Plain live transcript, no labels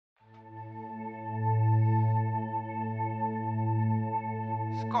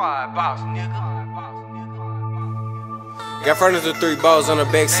God, boss, nigga. Got front of the 3 balls on the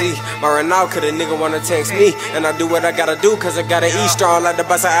back seat. My Renault cause a nigga wanna text me. And I do what I gotta do cause I gotta eat strong like the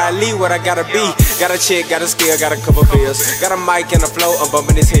boss of Ali. What I gotta be. Got a chick, got a skill, got a couple bills. Got a mic and a flow, I'm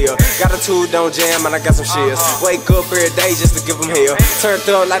bumping this hill. Got a tool, don't jam, and I got some shills. Wake up every day just to give them hell. Turned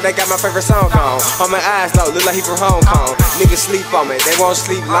up like they got my favorite song on. On my eyes low, look like he from Hong Kong. Niggas sleep on me, they won't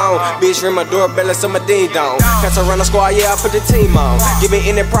sleep long. Bitch ring my doorbell and some ding dong. Catch a run the squad, yeah, I put the team on. Give me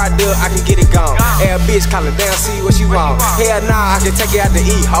any product, I can get it gone. Hey, a bitch call it down, see what she want. Hell nah, I can take you out to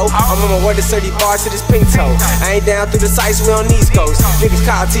eat, ho. I'm on my way to 30 bars to this pink toe. I ain't down through the sights, we on East Coast. Niggas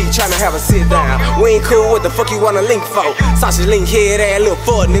call T, tryna have a sit down. We ain't cool, what the fuck you wanna link for? Sausage link head, ass little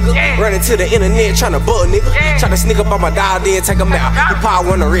fuck, nigga. Running to the internet, tryna bug, nigga. Tryna sneak up on my dog, then take him out. He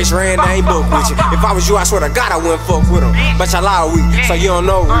probably want a rich ran, I ain't book with you. If I was you, I swear to God, I wouldn't fuck with him. But y'all lie weak, so you don't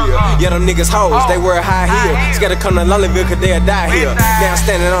know real. Yeah, them niggas hoes, they wear high heel. Scared to come to Lonelyville, cause they'll die here. Now I'm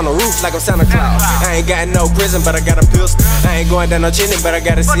standing on the roof like I'm Santa Claus. I ain't got no prison, but I got a pistol. I ain't going down no chinny, but I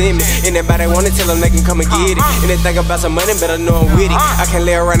gotta see me. Anybody wanna tell them they can come and get it. Anything about some money, better know I'm with it. I can't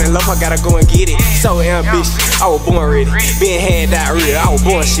lay around and love, I gotta go and get it. So ambitious, I was born ready. Being hand out real, I was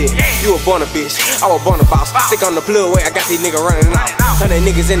born shit. You were born a bitch, I was born a boss. Stick on the plug way, I got these niggas running out. 100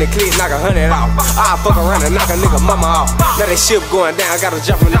 niggas in the clip, knock 100 off. I'll fuck around and knock a nigga mama off. Now that ship going down, gotta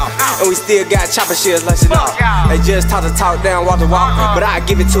jumping off. And we still got chopper shells lunching off. They just talk to talk down, walk to walk. But I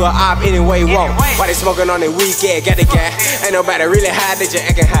give it to an op anyway, walk. Why they smoking on their weak ass, got the guy. Ain't nobody really high, they just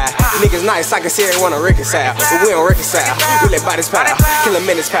acting high. Niggas nice, I can see they wanna reconcile. But we don't reconcile, we let bodies pile. Kill a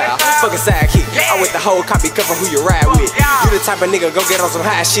minute's pile, fucking sidekick. I with the whole copy cover who you ride with. You the type of nigga, go get on some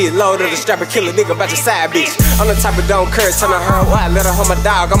high shit. Load of the strap and kill a nigga about your side bitch. I'm the type of don't curse, tell her why, let her hold my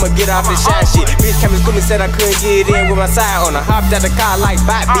dog, I'ma get off this shy shit. Bitch came and school me, said I couldn't get in with my side on her. Hopped out the car like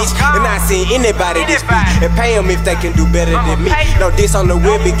bye bitch. And I seen anybody this beat and pay them if they can do better than me. No diss on the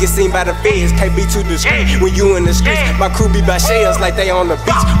web, it get seen by the feds. Can't be too discreet when you in the streets. My crew be by shells like they on the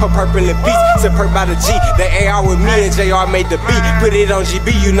beach. Her purple and peach, said perk by the G. They AR with me and JR made the beat. Put it on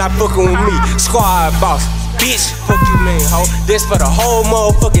GB, you not fucking with me. Squad boss. Bitch, fuck you mean, ho. This for the whole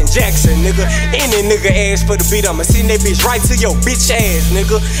motherfucking Jackson, nigga. Any nigga ask for the beat, I'ma send that bitch right to your bitch ass,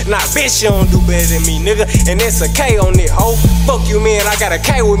 nigga. Nah, bitch, you don't do better than me, nigga. And it's a K on it, ho. Fuck you, man, I got a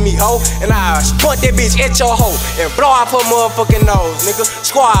K with me, ho. And I point that bitch at your hoe and blow off her motherfucking nose, nigga.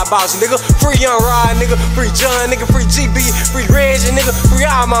 Squad boss, nigga. Free Young Rod, nigga. Free John, nigga. Free GB. Free Reggie, nigga. Free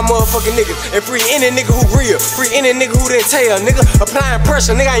all my motherfucking niggas. And free any nigga who real. Free any nigga who they tell, nigga. Applying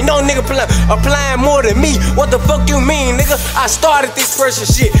pressure, nigga. Ain't no nigga applying more than me. What the fuck you mean, nigga? I started this pressure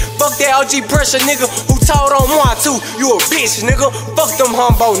shit. Fuck that OG pressure, nigga. Who told on moi too? You a bitch, nigga. Fuck them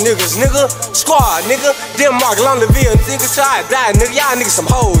humble niggas, nigga. Squad, nigga. Denmark, Lonelyville, nigga. Till I die, nigga. Y'all niggas some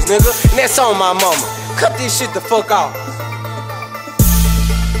hoes, nigga. And that's on my mama. Cut this shit the fuck off.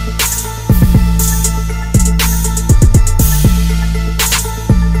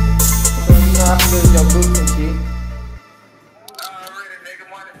 So you know I feel your boots and shit.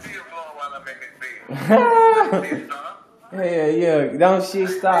 Yeah, don't shit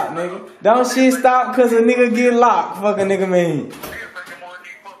stop, nigga. Don't shit stop cause a nigga get locked. Fuck a nigga mean.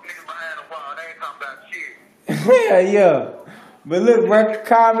 Yeah. But look, bro,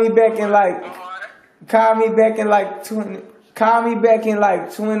 call me back in like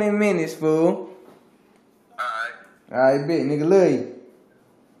 20 minutes, fool. Alright, bet, nigga, love you.